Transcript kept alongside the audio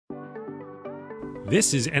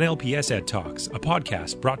This is NLPS Ed Talks, a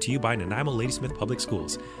podcast brought to you by Nanaimo Ladysmith Public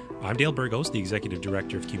Schools. I'm Dale Burgos, the Executive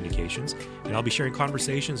Director of Communications, and I'll be sharing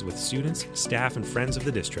conversations with students, staff, and friends of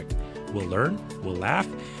the district. We'll learn, we'll laugh,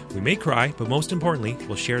 we may cry, but most importantly,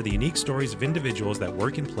 we'll share the unique stories of individuals that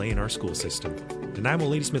work and play in our school system. Nanaimo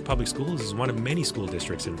Ladysmith Public Schools is one of many school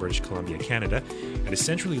districts in British Columbia, Canada, and is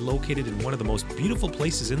centrally located in one of the most beautiful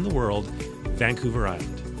places in the world, Vancouver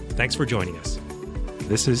Island. Thanks for joining us.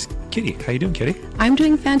 This is Kitty. How you doing, Kitty? I'm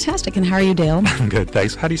doing fantastic. And how are you, Dale? I'm good,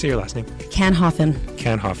 thanks. How do you say your last name? Canhoffen.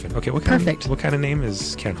 Canhoffen. Okay, what kind of name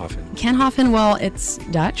is Canhoffen? Canhoffen, well, it's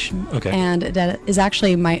Dutch. Okay. And that is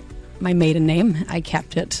actually my maiden name. I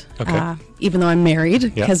kept it, okay. Even though I'm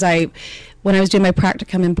married, because when I was doing my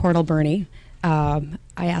practicum in Port Alberni, I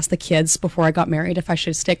asked the kids before I got married if I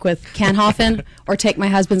should stick with Canhoffen or take my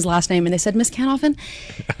husband's last name, and they said, Miss Canhoffen,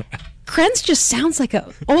 Krenz just sounds like an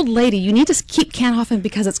old lady. You need to keep Canhoffen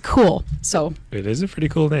because it's cool. So it is a pretty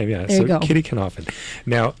cool name, yeah. There you go. Kitty Canhoffen.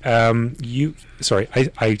 Now,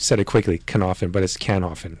 I said it quickly, Canhoffen, but it's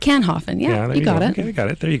Canhoffen. Canhoffen, yeah, you got it. Okay, I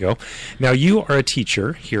got it. There you go. Now, you are a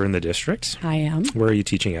teacher here in the district. I am. Where are you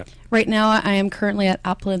teaching at? Right now, I am currently at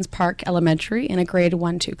Uplands Park Elementary in a grade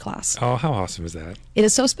 1-2 class. Oh, how awesome is that? It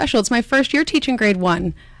is so special. It's my first year teaching grade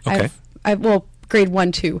 1. Okay. Grade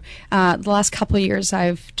 1-2. The last couple of years,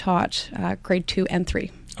 I've taught grade 2 and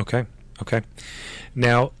 3. Okay.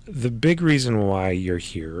 Now, the big reason why you're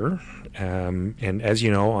here, and as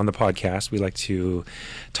you know, on the podcast, we like to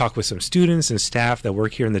talk with some students and staff that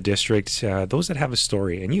work here in the district, those that have a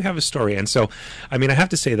story, and you have a story. And so, I have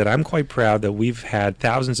to say that I'm quite proud that we've had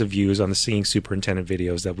thousands of views on the Singing Superintendent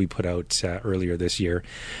videos that we put out earlier this year.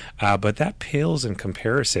 But that pales in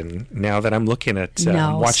comparison now that I'm looking at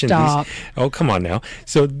watching stop. these. Oh, come on now.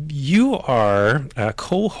 So you are a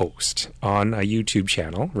co-host on a YouTube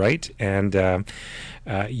channel, right? And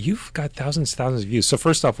you've got thousands of views. So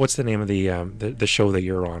first off, what's the name of the show that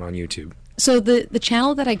you're on YouTube? So the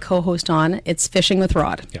channel that I co-host on, it's Fishing with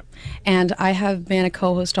Rod. Yeah. And I have been a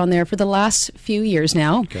co-host on there for the last few years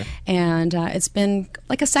now. Okay. And it's been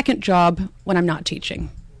like a second job when I'm not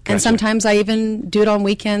teaching. Gotcha. And sometimes I even do it on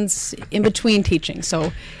weekends in between teaching.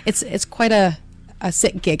 So it's quite a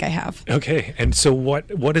sick gig I have. Okay. And so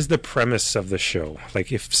what is the premise of the show?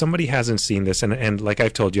 Like, if somebody hasn't seen this, and like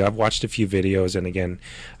I've told you, I've watched a few videos, and again,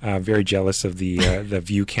 very jealous of the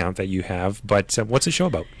view count that you have. But what's the show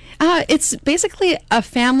about? It's basically a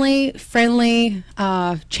family-friendly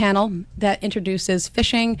channel that introduces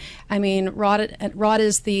fishing. Rod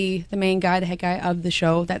is the main guy, the head guy of the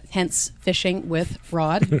show, that hence Fishing with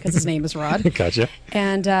Rod, because his name is Rod. Gotcha.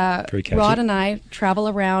 And Rod and I travel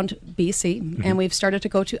around BC, mm-hmm. and we've started to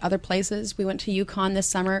go to other places. We went to Yukon this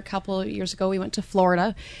summer. A couple of years ago, we went to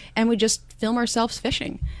Florida, and we just film ourselves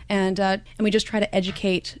fishing. And we just try to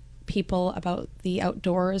educate people about the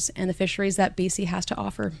outdoors and the fisheries that BC has to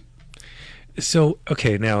offer. So,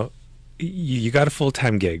 okay, now you got a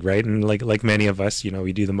full-time gig, right? And like many of us,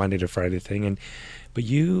 we do the Monday to Friday thing, but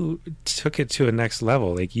you took it to a next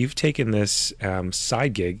level. Like, you've taken this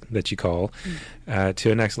side gig that you call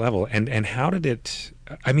to a next level. And how did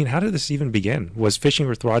this even begin? Was Fishing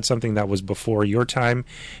with Rod something that was before your time,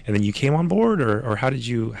 and then you came on board, or how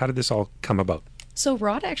did this all come about? So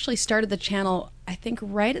Rod actually started the channel, I think,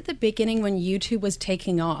 right at the beginning when YouTube was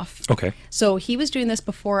taking off. Okay. So he was doing this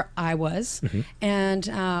before I was. Mm-hmm. And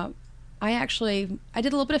I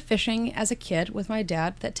did a little bit of fishing as a kid with my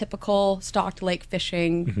dad, that typical stocked lake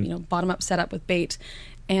fishing, mm-hmm. Bottom-up setup with bait.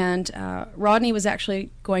 And Rodney was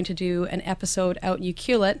actually going to do an episode out in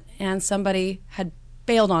Ucluelet, and somebody had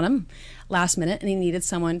bailed on him last minute, and he needed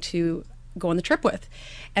someone to go on the trip with.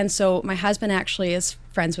 And so my husband actually is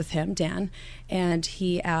friends with him, Dan, and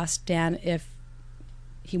he asked Dan if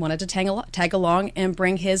he wanted to tag along and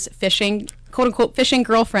bring his fishing, quote-unquote, fishing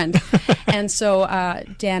girlfriend. And so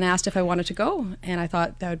Dan asked if I wanted to go, and I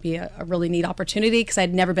thought that would be a really neat opportunity because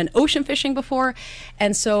I'd never been ocean fishing before.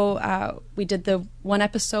 And so we did the one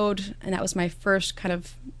episode, and that was my first kind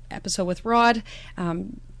of episode with Rod.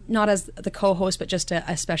 Not as the co-host, but just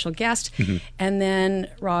a special guest. Mm-hmm. And then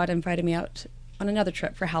Rod invited me out on another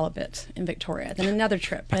trip for halibut in Victoria, then another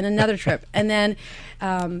trip, and another trip. And then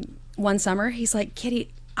one summer, he's like, Kitty,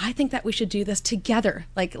 I think that we should do this together.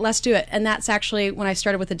 Like, let's do it. And that's actually when I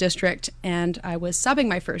started with the district, and I was subbing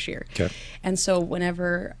my first year. Okay. And so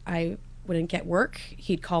whenever I wouldn't get work,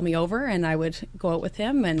 he'd call me over, and I would go out with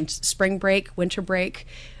him. And spring break, winter break,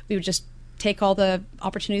 we would just take all the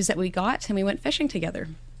opportunities that we got, and we went fishing together.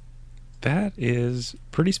 That is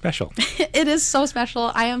pretty special. It is so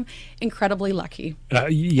special. I am incredibly lucky.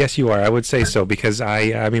 Yes, you are. I would say so because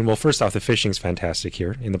I mean, well, first off, the fishing's fantastic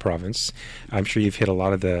here in the province. I'm sure you've hit a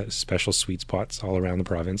lot of the special sweet spots all around the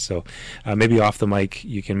province. So maybe off the mic,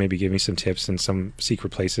 you can maybe give me some tips and some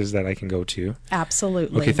secret places that I can go to.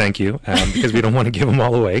 Absolutely. Okay, thank you. Because we don't want to give them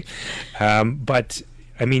all away. But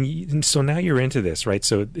I mean, so now you're into this, right?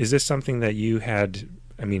 So is this something that you had,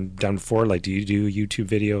 I mean, done before? Like, do you do YouTube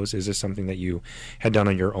videos? Is this something that you had done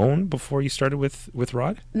on your own before you started with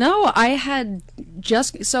Rod? No, I had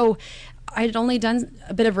I had only done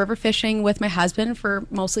a bit of river fishing with my husband for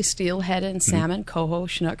mostly steelhead and salmon, coho,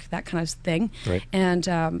 chinook, that kind of thing. Right.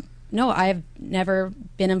 And no, I've never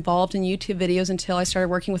been involved in YouTube videos until I started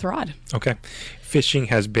working with Rod. Okay. Fishing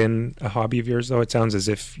has been a hobby of yours, though. It sounds as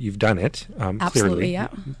if you've done it. Absolutely, clearly, yeah.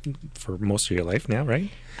 For most of your life now, right?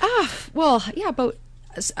 Well, yeah, about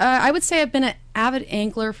I would say I've been an avid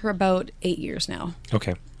angler for about 8 years now.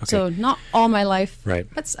 Okay. So not all my life. Right.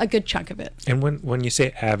 That's a good chunk of it. And when you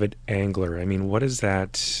say avid angler, I mean, what is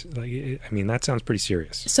that? Like, I mean, that sounds pretty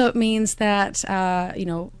serious. So it means that,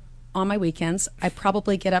 on my weekends, I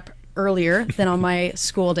probably get up earlier than on my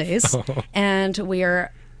school days. And we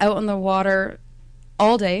are out on the water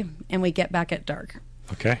all day and we get back at dark.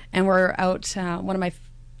 Okay. And we're out, one of my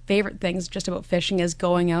favorite things just about fishing is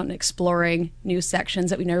going out and exploring new sections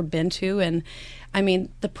that we've never been to. And I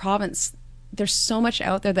mean, the province, there's so much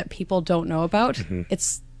out there that people don't know about. Mm-hmm.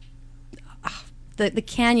 It's the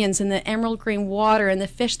canyons and the emerald green water and the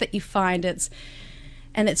fish that you find. It's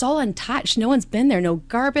all untouched. No one's been there. No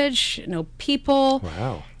garbage, no people.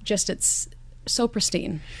 Wow. Just, it's so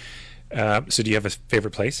pristine. So do you have a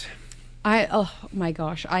favorite place? Oh my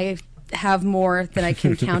gosh, I have more than I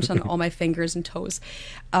can count on all my fingers and toes.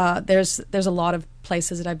 There's a lot of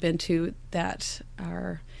places that I've been to that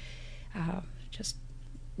are just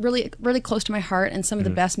really, really close to my heart and some of the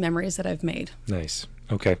best memories that I've made. Nice.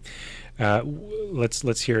 Okay.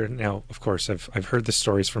 Let's hear now. Of course, I've heard the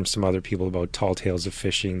stories from some other people about tall tales of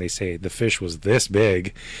fishing. They say the fish was this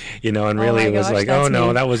big, and really it was like, oh no,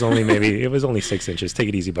 me. That was only it was only 6 inches. Take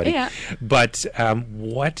it easy, buddy. Yeah. But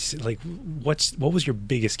what was your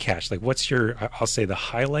biggest catch? Like, what's your, I'll say, the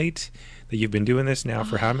highlight that you've been doing this now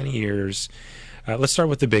for how many years? Let's start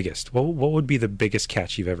with the biggest. What would be the biggest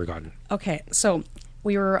catch you've ever gotten? Okay, so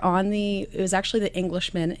we were it was actually the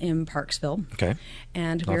Englishman in Parksville. Okay.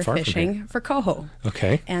 And we were fishing for coho.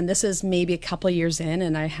 Okay. And this is maybe a couple of years in,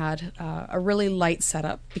 and I had a really light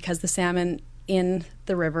setup because the salmon in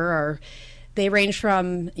the river they range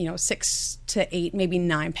from 6 to 8, maybe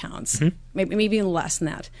 9 pounds, maybe even less than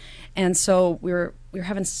that. And so we were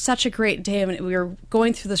having such a great day, and we were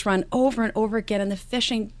going through this run over and over again, and the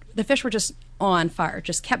fish were just on fire,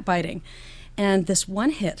 just kept biting. And this one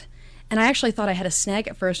hit. And I actually thought I had a snag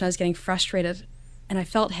at first, and I was getting frustrated. And I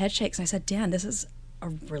felt head shakes. And I said, Dan, this is a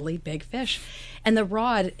really big fish. And the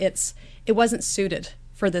rod, it wasn't suited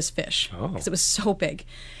for this fish because it was so big.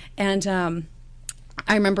 And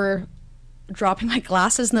I remember dropping my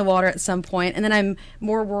glasses in the water at some point, and then I'm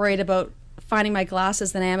more worried about finding my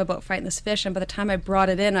glasses than I am about fighting this fish. And by the time I brought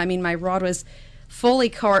it in, I mean, my rod was fully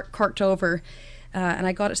corked over, and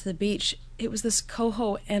I got it to the beach. It was this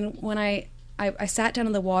coho, and when I sat down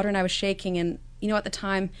in the water and I was shaking, and at the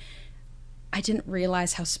time I didn't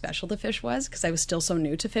realize how special the fish was because I was still so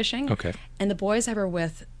new to fishing. Okay. And the boys I were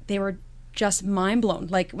with, they were just mind blown.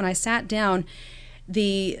 Like when I sat down,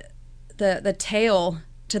 the tail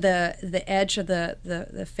to the edge of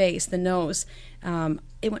the face, the nose,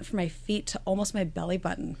 it went from my feet to almost my belly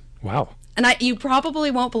button. Wow. And you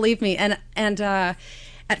probably won't believe me. And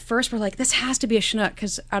at first we're like, this has to be a Chinook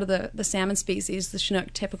because out of the salmon species, the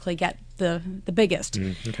Chinook typically get the biggest.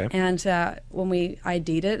 Okay. And when we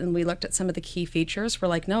ID'd it and we looked at some of the key features, we're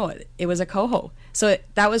like, no, it was a coho. So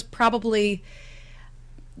that was probably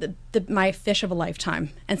my fish of a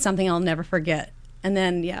lifetime and something I'll never forget. And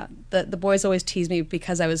then, the boys always tease me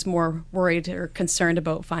because I was more worried or concerned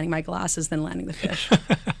about finding my glasses than landing the fish.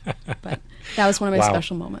 But that was one of my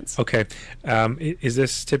special moments. Okay. Is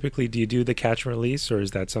this typically, do you do the catch and release, or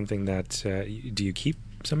is that something that, do you keep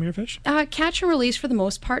some of your fish? Catch and release for the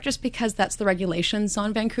most part, just because that's the regulations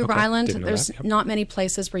on Vancouver Island. There's not many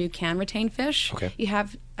places where you can retain fish. Okay. You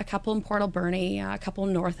have a couple in Port Alberni, a couple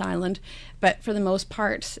in North Island, but for the most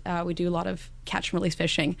part, we do a lot of catch and release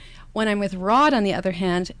fishing. When I'm with Rod, on the other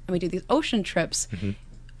hand, and we do these ocean trips,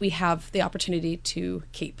 we have the opportunity to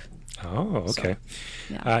keep. Oh, okay.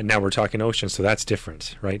 So, now we're talking ocean, so that's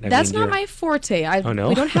different, right? That's not my forte. Oh, no?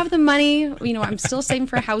 We don't have the money. I'm still saving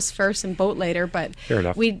for a house first and boat later, but fair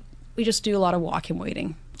enough. We just do a lot of walk and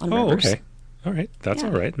wading on rivers. Okay. All right. That's Yeah.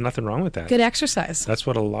 all right. Nothing wrong with that. Good exercise. That's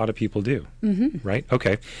what a lot of people do, right?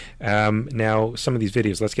 Okay. Now, some of these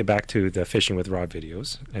videos, let's get back to the fishing with rod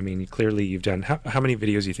videos. I mean, clearly you've done, how many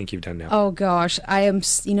videos do you think you've done now? Oh gosh,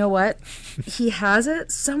 you know what? He has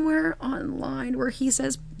it somewhere online where he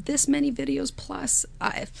says this many videos plus.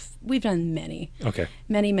 We've done many. Okay.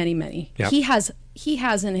 Many. Yeah. He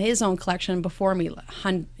has in his own collection before me,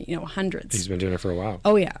 hundreds. He's been doing it for a while.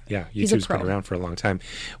 Oh yeah. Yeah, He's a YouTube's been pro. around for a long time.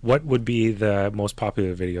 What would be the most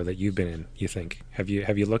popular video that you've been in, you think? Have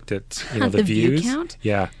you looked at, the The view views? count?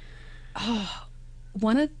 Yeah.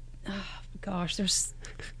 One of, gosh, there's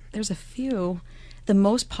a few. The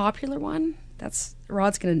most popular one.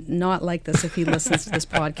 Rod's gonna not like this if he listens to this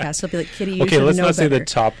podcast. He'll be like, "Kitty, you Okay, should let's know not say better." the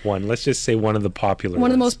top one. Let's just say one of the popular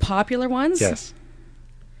One of the ones. most popular ones. Yes.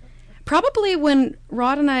 Probably when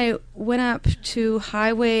Rod and I went up to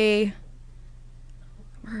Highway.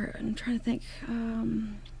 I'm trying to think.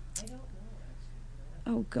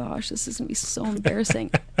 Oh gosh, this is gonna be so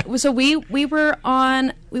embarrassing. So we went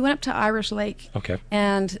up to Irish Lake. Okay.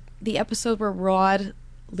 And the episode where Rod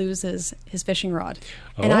loses his fishing rod,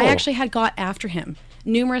 and I Oh. actually had got after him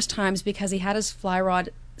numerous times because he had his fly rod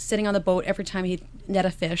sitting on the boat every time he net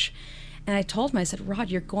a fish. And I told him, I said, Rod,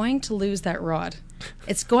 you're going to lose that rod.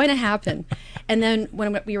 It's going to happen. And then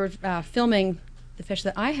when we were filming the fish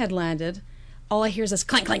that I had landed, all I hear is this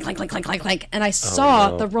clank, clank, clank, clank, clank, clank, clank. And I saw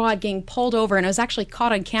no. the rod getting pulled over, and I was actually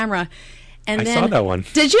caught on camera. And I then, saw that one.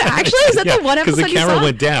 Did you actually? Is that the one episode because the you camera saw?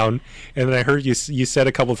 went down, and then I heard you said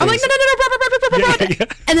a couple I'm things. like, no, Rod. Yeah.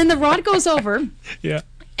 And then the rod goes over, Yeah.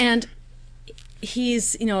 and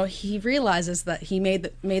he realizes that he made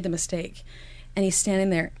the mistake. And he's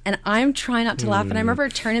standing there, and I'm trying not to laugh. And I remember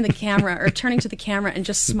turning to the camera and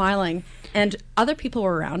just smiling. And other people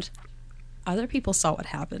were around. Other people saw what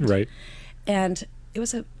happened. Right. And it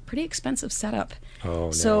was a pretty expensive setup. Oh,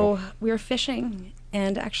 no. So we were fishing,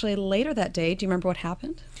 and actually later that day, do you remember what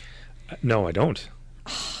happened? No, I don't.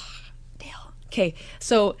 Dale. Okay,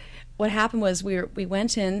 so what happened was we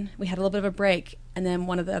went in, we had a little bit of a break, and then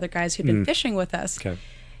one of the other guys who'd been fishing with us, Okay.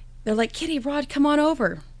 they're like, Kitty, Rod, come on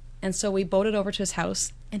over. And so we boated over to his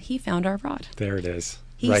house, and he found our rod. There it is.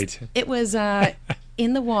 He's- Right. It was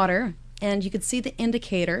in the water, and you could see the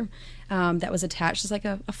indicator that was attached. It's like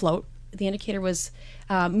a float. The indicator was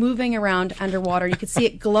moving around underwater. You could see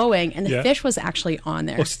it glowing, and the Yeah. fish was actually on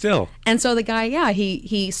there. Oh, still. And so the guy,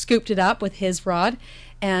 he scooped it up with his rod,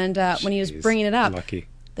 and when he was Jeez, bringing it up, lucky.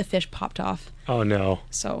 the fish popped off. Oh, no.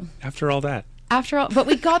 So After all that. after all, but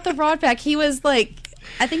we got the rod back. He was like,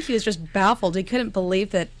 I think he was just baffled. He couldn't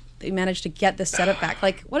believe that we managed to get this setup back.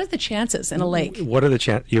 Like, what are the chances in a lake? What are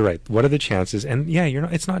the You're right. What are the chances? And yeah,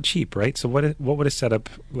 it's not cheap, right? So what would a setup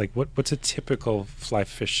like? What's a typical fly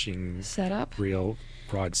fishing Setup? reel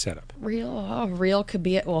rod setup? Reel could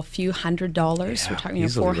be at a few $100. Yeah, We're talking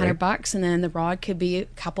easily, $400 right? bucks, and then the rod could be a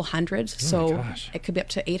couple hundred. So gosh. it could be up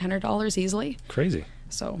to $800 easily. Crazy.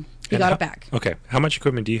 So he And got how- it back. Okay. How much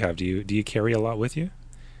equipment do you have? Do you carry a lot with you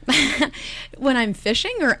When I'm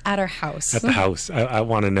fishing or at our house? at the house? I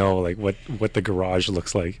want to know like what the garage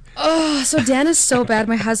looks like. Oh, so Dan is so bad.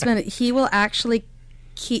 My husband, he will actually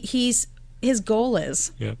his goal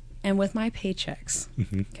is, Yeah. and with my paychecks,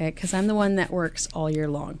 Mm-hmm. okay, because I'm the one that works all year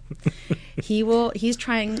long. He's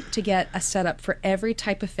trying to get a setup for every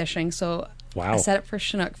type of fishing. So Wow. a setup for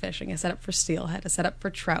Chinook fishing, a setup for steelhead, a setup for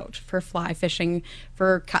trout, for fly fishing,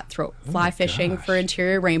 for cutthroat, fly fishing, for gosh.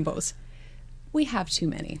 interior rainbows. We have too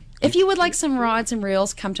many. If you would like some rods and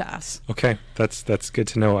reels, come to us. Okay, that's good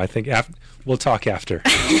to know. I think we'll talk after.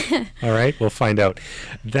 All right, we'll find out.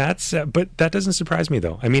 But that doesn't surprise me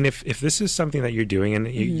though. I mean, if this is something that you're doing, and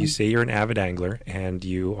you say you're an avid angler, and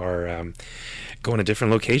you are going to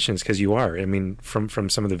different locations because you are. I mean, from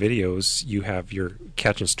some of the videos, you're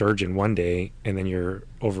catching sturgeon one day, and then you're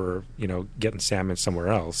over, getting salmon somewhere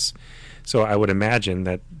else. So I would imagine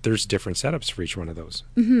that there's different setups for each one of those.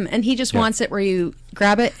 And he just wants it where you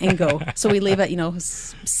grab it and go. So we leave at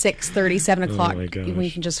 6:30, 7 o'clock my gosh. when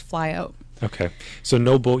you can just fly out. Okay. So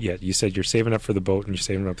no boat yet. You said you're saving up for the boat and you're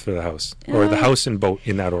saving up for the house. Or the house and boat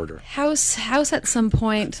in that order. House at some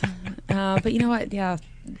point, but you know what? Yeah,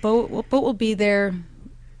 boat will be there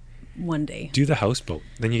one day. Do the houseboat.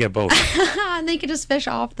 Then you get both. And then you can just fish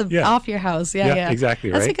off Yeah. off your house. Yeah. Exactly.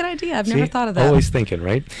 That's right? a good idea. I've See? never thought of that. Always thinking,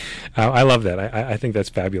 right? I love that. I think that's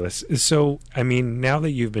fabulous. So, I mean, now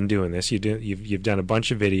that you've been doing this, you've done a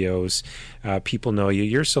bunch of videos. People know you.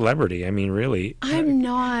 You're a celebrity. I mean, really. I'm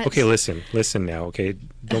not. Okay, listen now. Okay,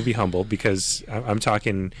 don't be humble, because I'm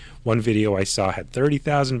talking. One video I saw had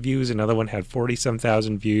 30,000 views. Another one had 40-some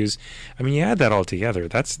thousand views. I mean, you add that all together.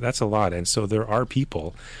 That's a lot. And so there are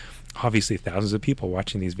people obviously thousands of people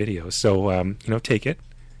watching these videos. So, take it.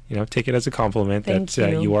 Take it as a compliment Thank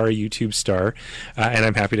that you. you are a YouTube star, and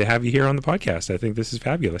I'm happy to have you here on the podcast. I think this is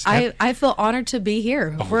fabulous. I feel honored to be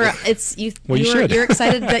here. Well, you should. You're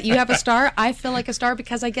excited that you have a star. I feel like a star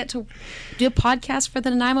because I get to do a podcast for the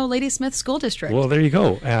Nanaimo Ladysmith School District. Well, there you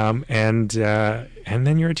go. And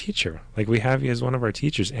then you're a teacher. Like, we have you as one of our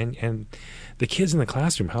teachers, and the kids in the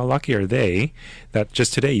classroom. How lucky are they that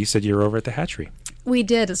just today you said you were over at the hatchery? We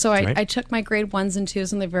did. So Right. I took my grade 1s and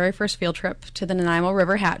 2s on the very first field trip to the Nanaimo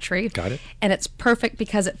River Hatchery. Got it. And it's perfect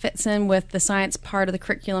because it fits in with the science part of the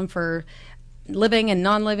curriculum for living and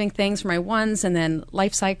non-living things for my 1s, and then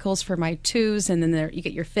life cycles for my 2s, and then you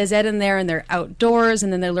get your phys ed in there, and they're outdoors,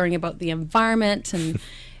 and then they're learning about the environment, and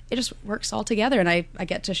it just works all together, and I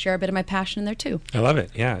get to share a bit of my passion in there too. I love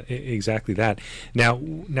it. Yeah, exactly that. Now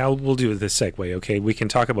we'll do this segue. Okay, we can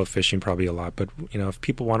talk about fishing probably a lot, but if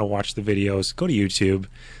people want to watch the videos, go to YouTube,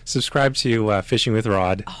 subscribe to Fishing with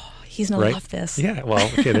Rod. Oh, he's going to love this. Yeah. Well,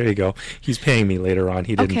 okay, there you go. He's paying me later on.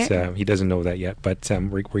 He didn't. Okay. He doesn't know that yet, but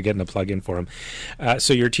we're getting a plug in for him.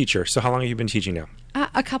 So you're a teacher. So how long have you been teaching now?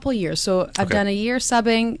 A couple years. So I've Okay. done a year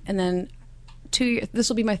subbing, and then 2 years. This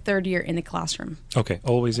will be my 3rd year in the classroom. Okay.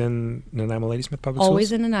 Always in Nanaimo Ladysmith Public Always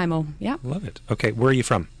Schools? in Nanaimo. Yeah. Love it. Okay. Where are you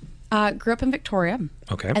from? Grew up in Victoria.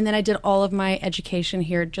 Okay. And then I did all of my education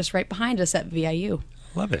here just right behind us at VIU.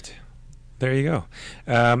 Love it. There you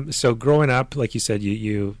go. So growing up, like you said,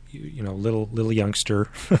 you little youngster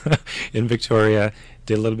in Victoria,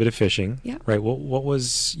 did a little bit of fishing. Yeah. Right. What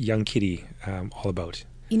was Young Kitty all about?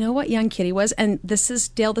 You know what Young Kitty was? And this is,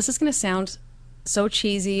 Dale, this is going to sound so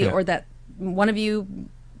cheesy, Yeah. or that one of you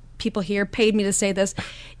people here paid me to say this.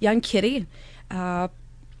 Young Kitty, I've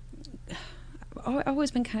always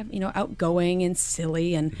been kind of, outgoing and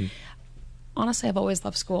silly. And honestly, I've always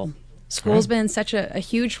loved school. School's been such a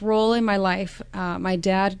huge role in my life. My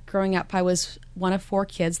dad, growing up, I was one of 4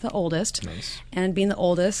 kids, the oldest. Nice. And being the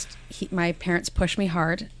oldest, my parents pushed me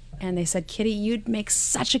hard. And they said, Kitty, you'd make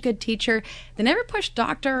such a good teacher. They never pushed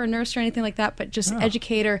doctor or nurse or anything like that, but just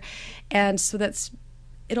educator. And so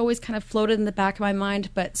it always kind of floated in the back of my mind.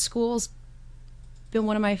 But school's been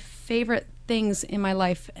one of my favorite things in my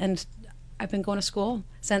life. And I've been going to school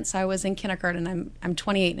since I was in kindergarten. I'm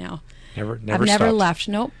 28 now. Never I've never stopped. left.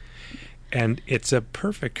 Nope. And it's a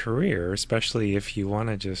perfect career, especially if you want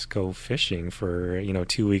to just go fishing for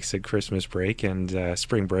 2 weeks at Christmas break and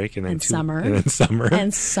spring break, and then summer. and then summer.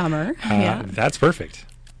 And summer. Yeah. That's perfect.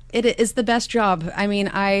 It is the best job. I mean,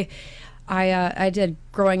 I did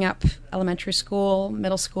growing up, elementary school,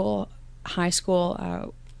 middle school, high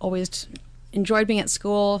school. Always enjoyed being at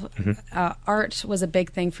school. Art was a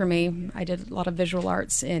big thing for me. I did a lot of visual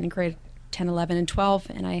arts in grade 10, 11, and 12,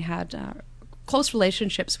 and I had close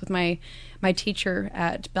relationships with my teacher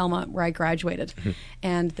at Belmont, where I graduated.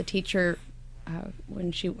 And the teacher,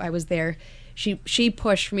 when I was there, she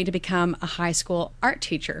pushed for me to become a high school art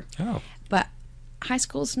teacher. Oh. But high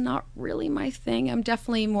school's not really my thing. I'm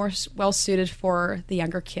definitely more well suited for the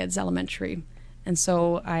younger kids, elementary. And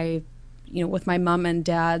so I, with my mom and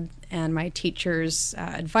dad and my teacher's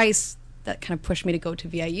advice, that kind of pushed me to go to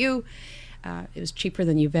VIU. It was cheaper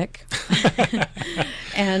than UVic.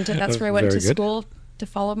 And that's where I went Very to good. school to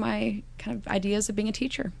follow my kind of ideas of being a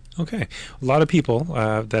teacher. Okay. A lot of people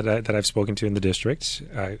that I've spoken to in the district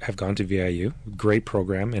have gone to VIU. Great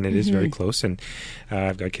program, and it is very close. And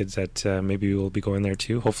I've got kids that maybe will be going there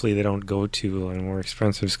too. Hopefully they don't go to a more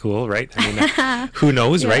expensive school, right? I mean, who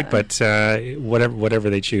knows, right? But whatever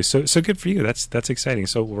they choose. So good for you. That's exciting.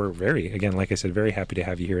 So we're again, like I said, very happy to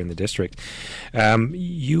have you here in the district.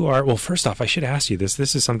 You are, well, first off, I should ask you this.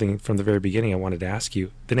 This is something from the very beginning I wanted to ask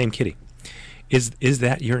you. The name Kitty. Is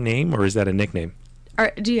that your name, or is that a nickname?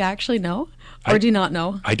 Do you actually know? Or do you not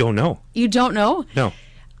know? I don't know. You don't know? No.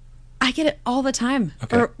 I get it all the time.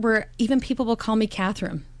 Okay. Or where even people will call me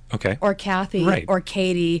Catherine. Okay. Or Kathy. Right. Or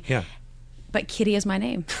Katie. Yeah. But Kitty is my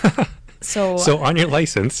name. So on your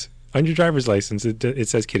license, on your driver's license, it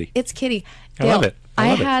says Kitty. it's Kitty. I love it.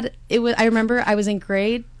 I love it. I remember I was in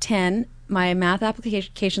grade 10, my math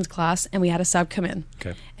applications class, and we had a sub come in.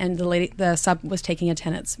 Okay. And the sub was taking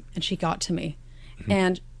attendance, and she got to me.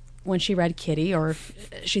 And when she read Kitty, or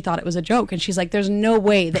she thought it was a joke, and she's like, there's no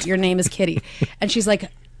way that your name is Kitty. And she's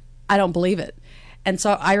like, I don't believe it. And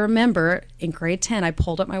so I remember in grade 10, I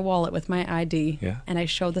pulled up my wallet with my ID, and I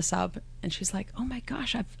showed the sub, and she's like, oh my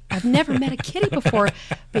gosh, I've never met a kitty before.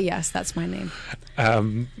 But yes, that's my name.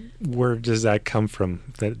 Where does that come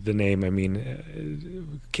from, the name? I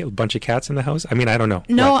mean, a bunch of cats in the house? I mean, I don't know.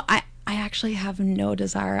 No, What? I actually have no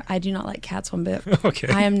desire. I do not like cats one bit. Okay.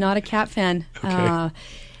 I am not a cat fan. Okay.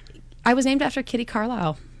 I was named after Kitty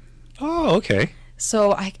Carlisle. Oh, okay.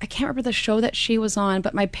 So I can't remember the show that she was on,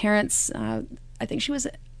 but my parents, I think she was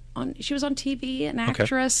on TV, an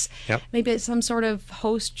actress, Yep. maybe some sort of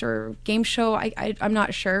host or game show. I'm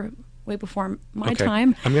not sure. Way before my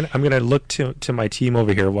time. I'm gonna look to my team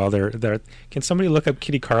over here while they're. Can somebody look up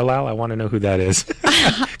Kitty Carlisle? I want to know who that is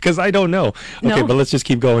because I don't know. Okay, No. but let's just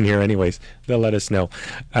keep going here. Anyways, they'll let us know.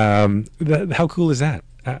 How cool is that?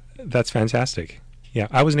 That's fantastic. Yeah,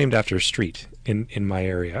 I was named after a street in my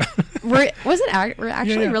area. Was it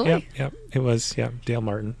actually really? Yeah, it was. Yeah, Dale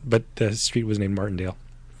Martin, but the street was named Martindale.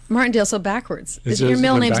 Martindale, so backwards. It Your just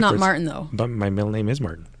middle went name's not backwards. Martin though. But my middle name is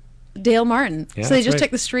Martin. Dale Martin. Yeah, so they that's just right.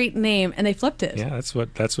 took the street name and they flipped it. Yeah, that's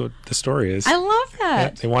what the story is. I love Yeah,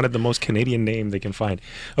 that. they wanted the most Canadian name they can find.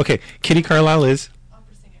 Okay, Kitty Carlisle is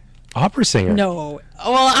opera singer. No.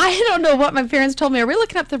 Well, I don't know what my parents told me. Are we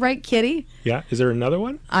looking up the right Kitty? Yeah, is there another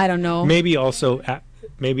one? I don't know. Maybe also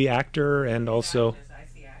maybe actor and also.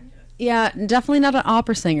 Yeah, definitely not an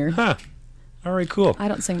opera singer. Huh. All right, cool. I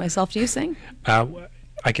don't sing myself. Do you sing?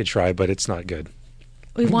 I could try, but it's not good.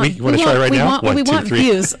 You want to try right now? One, we two, want three.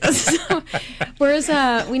 views. So, where's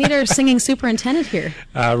we need our singing superintendent here.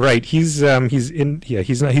 Right, he's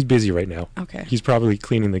busy right now. Okay. He's probably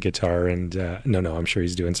cleaning the guitar and no, I'm sure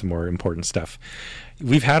he's doing some more important stuff.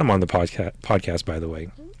 We've had him on the podcast, by the way,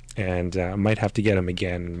 and might have to get him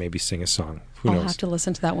again and maybe sing a song. Who I'll knows? have to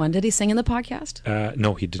listen to that one. Did he sing in the podcast?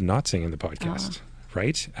 No, he did not sing in the podcast.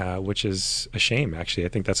 Right, which is a shame. Actually, I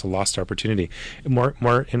think that's a lost opportunity.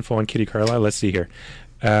 More info on Kitty Carlisle. Let's see here.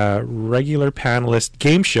 Regular panelist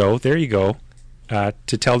game show. There you go.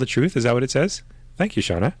 To tell the truth, is that what it says? Thank you,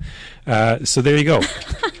 Shauna. So there you go.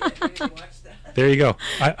 There you go.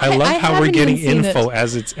 I love how we're haven't getting even seen info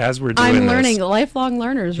it. as we're doing I'm this. learning. Lifelong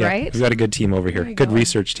learners, Yeah, right? we've got a good team over here. There you Good go.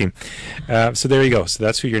 research team. So there you go. So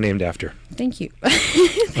that's who you're named after. Thank you.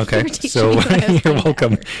 Okay, For teaching so me what I was you're named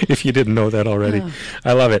welcome. after. If you didn't know that already, Oh.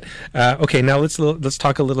 I love it. Okay, now let's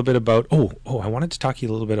talk a little bit about. I wanted to talk to you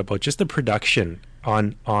a little bit about just the production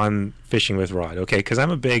on Fishing with Rod. Okay, because I'm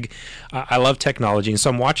a big. I love technology, and so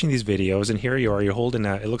I'm watching these videos, and here you are. You're holding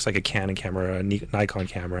it looks like a Canon camera, a Nikon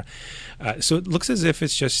camera. So it looks as if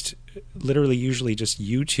it's just literally, usually just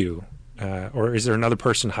you two. Or is there another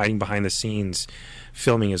person hiding behind the scenes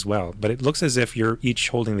filming as well? But it looks as if you're each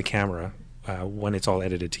holding the camera when it's all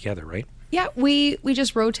edited together, right? Yeah, we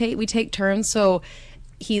just rotate. We take turns. So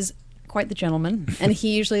he's quite the gentleman, and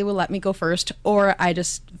he usually will let me go first, or I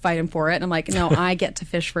just fight him for it. And I'm like, no, I get to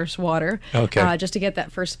fish first water, Okay. just to get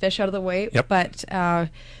that first fish out of the way. Yep. But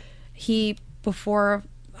before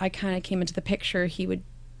I kind of came into the picture, he would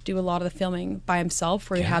do a lot of the filming by himself,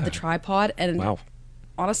 where he had the Yeah. tripod. And Wow.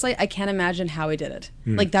 honestly, I can't imagine how he did it.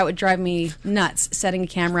 Like, that would drive me nuts, setting a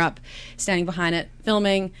camera up, standing behind it,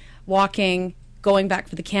 filming, walking, going back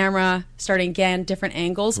for the camera, starting again, different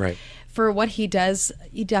angles. Right. For what he does,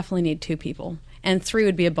 you definitely need 2 people, and 3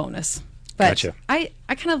 would be a bonus. But Gotcha. I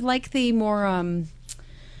kind of like the more,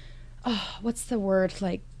 what's the word?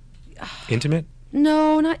 Like, Intimate,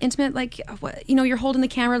 no, not intimate. Like, you're holding the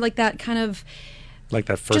camera like that kind of like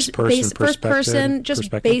that first just person first perspective. person, just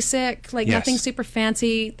basic, like Yes. nothing super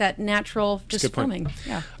fancy, that natural, just good point. filming.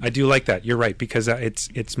 Yeah. I do like that. You're right, because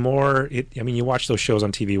it's more. I mean, you watch those shows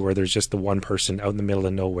on TV where there's just the one person out in the middle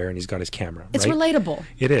of nowhere and he's got his camera. It's right? relatable.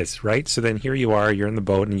 It is, right? So then here you are, you're in the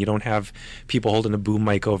boat, and you don't have people holding a boom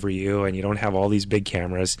mic over you, and you don't have all these big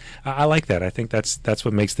cameras. I like that. I think that's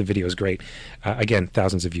what makes the videos great. Again,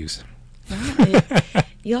 thousands of views.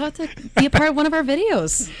 You'll have to be a part of one of our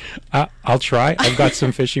videos. I'll try. I've got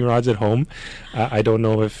some fishing rods at home. I don't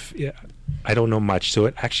know I don't know much, so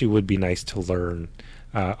it actually would be nice to learn.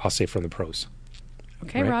 I'll say from the pros.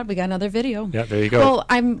 Okay, Right. Rod, we got another video. Yeah, there you go. Well,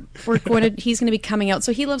 he's going to be coming out.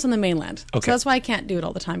 So he lives on the mainland. Okay. So that's why I can't do it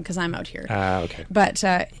all the time, because I'm out here. Okay. But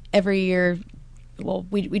every year,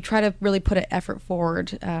 we try to really put an effort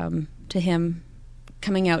forward to him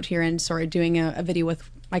coming out here and doing a video with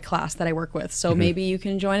my class that I work with. So maybe you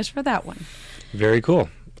can join us for that one. Very cool.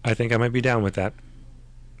 I think I might be down with that.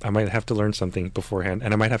 I might have to learn something beforehand,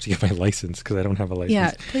 and I might have to get my license because I don't have a license.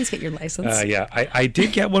 Yeah, please get your license. Yeah, I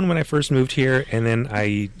did get one when I first moved here, and then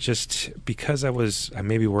I just, because I was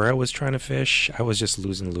maybe where I was trying to fish, I was just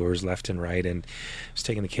losing lures left and right, and I was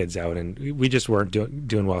taking the kids out, and we just weren't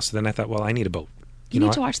doing well. So then I thought, well, I need a boat. you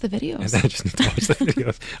need to watch the videos. And then I just need to watch the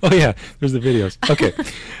videos. Oh yeah, there's the videos.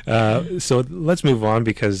 Okay, so let's move on,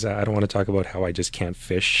 because I don't want to talk about how I just can't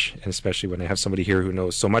fish, and especially when I have somebody here who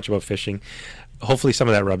knows so much about fishing. Hopefully some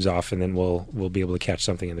of that rubs off, and then we'll be able to catch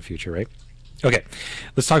something in the future, right? Okay,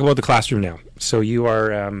 let's talk about the classroom now. So you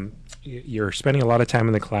are you're spending a lot of time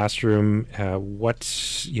in the classroom. What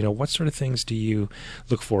sort of things do you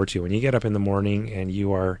look forward to when you get up in the morning and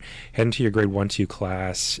you are heading to your grade 1-2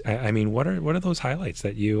 class? I mean, what are those highlights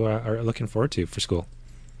that you are looking forward to for school?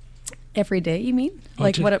 Every day, you mean? Oh,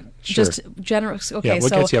 like sure. just general? Okay, yeah,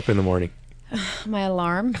 what gets you up in the morning? My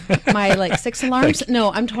alarm, my like 6 alarms.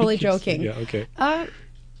 No, I'm totally joking. Yeah, okay.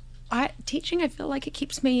 Teaching, I feel like it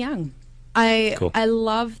keeps me young. Cool. I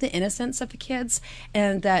love the innocence of the kids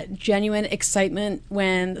and that genuine excitement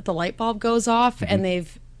when the light bulb goes off and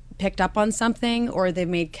they've picked up on something or they've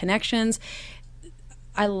made connections.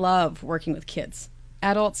 I love working with kids.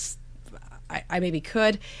 Adults, I maybe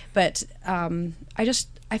could, but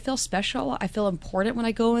I feel special. I feel important when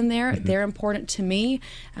I go in there. They're important to me.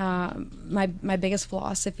 My biggest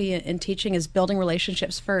philosophy in teaching is building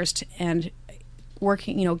relationships first and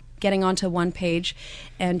working, getting onto one page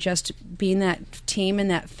and just being that team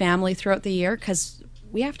and that family throughout the year, because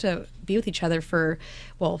we have to be with each other for,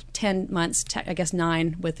 10 months, I guess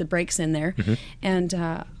 9 with the breaks in there. And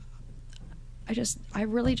I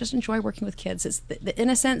really just enjoy working with kids. It's the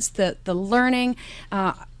innocence, the learning.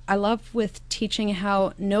 I love with teaching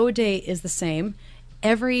how no day is the same.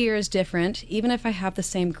 Every year is different, even if I have the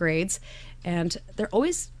same grades. And they're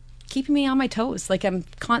always keeping me on my toes. Like I'm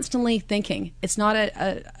constantly thinking. It's not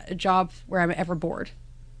a job where I'm ever bored.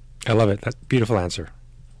 I love it. That's a beautiful answer.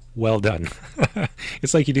 Well done.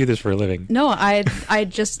 It's like you do this for a living. No, I've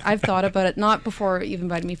thought about it, not before you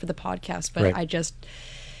invited me for the podcast, but right.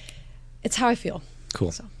 It's how I feel.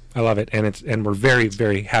 Cool. So. I love it. And we're very,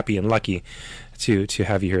 very happy and lucky to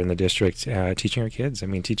have you here in the district teaching our kids. I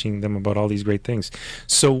mean, teaching them about all these great things.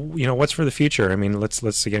 So, what's for the future? I mean,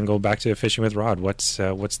 let's again go back to Fishing with Rod. What's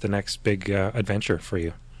the next big adventure for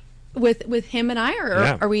you? With him and I,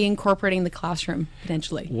 or are we incorporating the classroom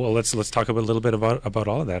potentially? Well, let's talk a little bit about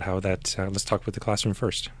all of that. How that let's talk about the classroom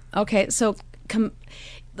first. Okay, so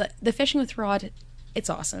the Fishing with Rod, it's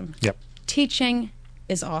awesome. Yep. Teaching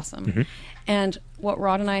is awesome. And what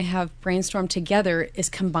Rod and I have brainstormed together is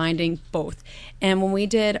combining both. And when we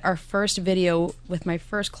did our first video with my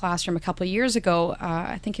first classroom a couple of years ago,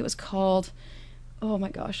 I think it was called, oh my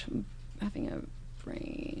gosh, I'm having a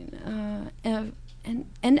brain, and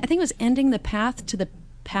I think it was Ending the Path to the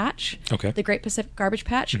Patch, the Great Pacific Garbage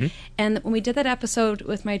Patch. And when we did that episode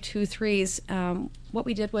with my 2 3s, what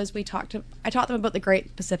we did was I taught them about the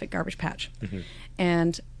Great Pacific Garbage Patch.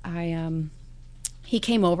 And he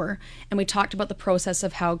came over and we talked about the process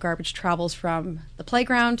of how garbage travels from the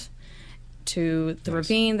playground to the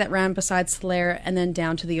ravine that ran beside Solaire and then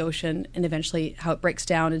down to the ocean, and eventually how it breaks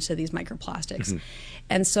down into these microplastics.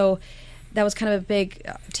 And so that was kind of a big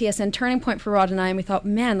TSN turning point for Rod and I, and we thought,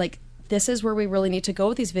 man, like this is where we really need to go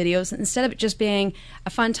with these videos, instead of it just being a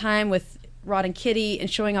fun time with Rod and Kitty and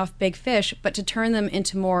showing off big fish, but to turn them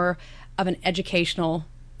into more of an educational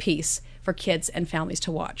piece for kids and families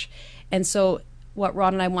to watch. And so what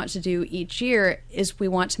Rod and I want to do each year is we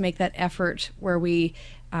want to make that effort where we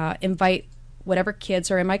invite whatever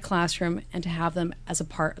kids are in my classroom and to have them as a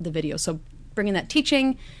part of the video. So bringing that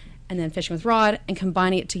teaching and then Fishing with Rod and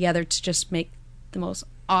combining it together to just make the most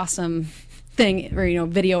awesome thing or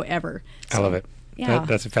video ever. So, I love it. Yeah.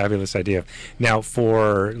 That's a fabulous idea. Now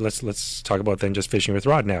let's talk about then just Fishing with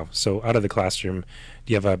Rod now. So out of the classroom,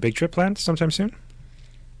 do you have a big trip planned sometime soon?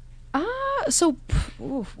 So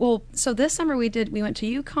this summer we went to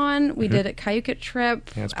Yukon, we did a Cayuga trip,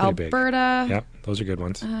 Big. Alberta. Yeah, those are good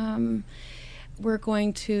ones. We're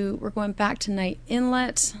going back to Knight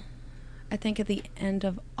Inlet, I think at the end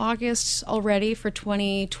of August already for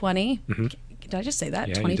 2020. Did I just say that?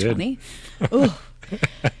 Yeah, 2020.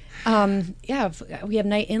 We have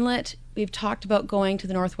Knight Inlet. We've talked about going to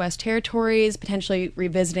the Northwest Territories, potentially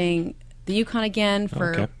revisiting the Yukon again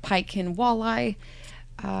for pike and walleye.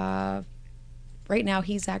 Right now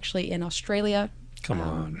he's actually in Australia. Come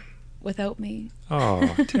on. Without me.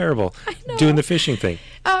 Oh, terrible. I know. Doing the fishing thing.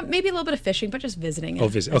 Maybe a little bit of fishing, but just visiting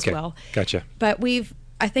as Okay. well. Gotcha. But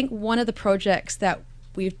I think one of the projects that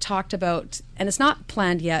we've talked about, and it's not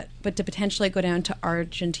planned yet, but to potentially go down to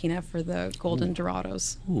Argentina for the Golden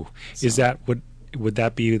Dorados. Ooh. So. Is that would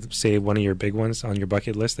that be, say, one of your big ones on your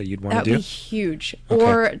bucket list that you'd want to do? That would be huge. Okay.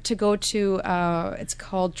 Or to go to, it's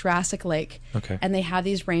called Jurassic Lake. Okay. And they have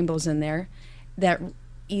these rainbows in there that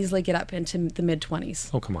easily get up into the mid-20s.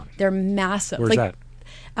 Oh, come on. They're massive. Where's that?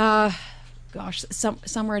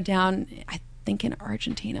 Somewhere down, I think in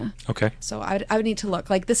Argentina. Okay. So I would need to look.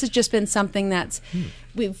 Like, this has just been something that's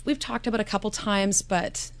we've talked about a couple times,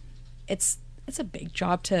 but it's a big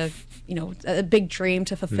job to, a big dream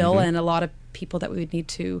to fulfill, and a lot of people that we would need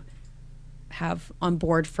to have on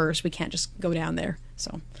board first. We can't just go down there.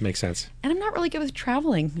 So makes sense. And I'm not really good with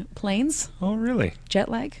traveling planes. Oh, really? Jet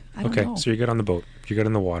lag. I don't Okay, know. so you're good on the boat. You're good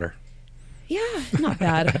in the water. Yeah, not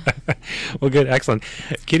bad. Well, good. Excellent.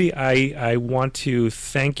 Kitty, I want to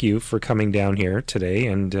thank you for coming down here today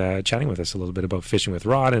and chatting with us a little bit about Fishing with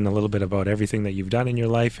Rod and a little bit about everything that you've done in your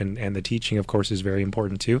life. And the teaching, of course, is very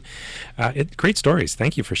important too. Great stories.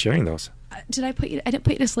 Thank you for sharing those. I didn't put you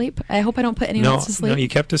to sleep. I hope I don't put anyone else to sleep. No, you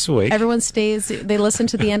kept us awake. Everyone stays. They listen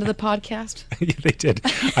to the end of the podcast. Yeah, they did.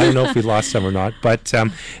 I don't know if we lost some or not, but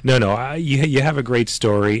no. You have a great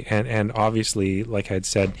story, and obviously, like I'd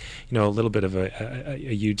said, a little bit of a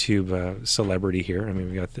YouTube celebrity here. I mean,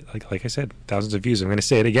 we got like I said, thousands of views. I'm going to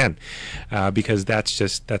say it again because that's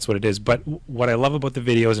what it is. But what I love about the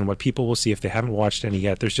videos and what people will see if they haven't watched any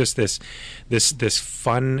yet, there's just this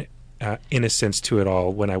fun innocence to it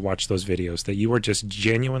all when I watch those videos, that you are just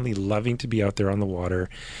genuinely loving to be out there on the water,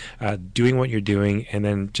 doing what you're doing, and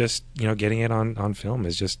then just getting it on film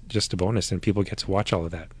is just a bonus, and people get to watch all of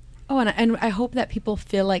that. Oh, and I hope that people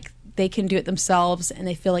feel like they can do it themselves and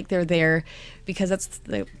they feel like they're there, because that's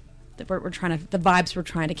the vibes we're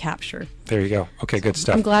trying to capture. There you go. Okay, good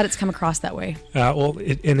stuff. I'm glad it's come across that way. Well,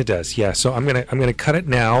 it does, yeah. So I'm gonna cut it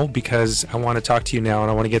now because I want to talk to you now and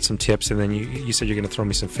I want to get some tips. And then you said you're going to throw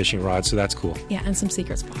me some fishing rods, so that's cool. Yeah, and some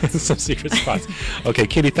secret spots. Some secret spots. Okay,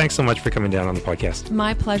 Kitty, thanks so much for coming down on the podcast.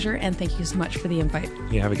 My pleasure, and thank you so much for the invite.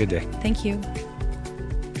 You have a good day. Thank you.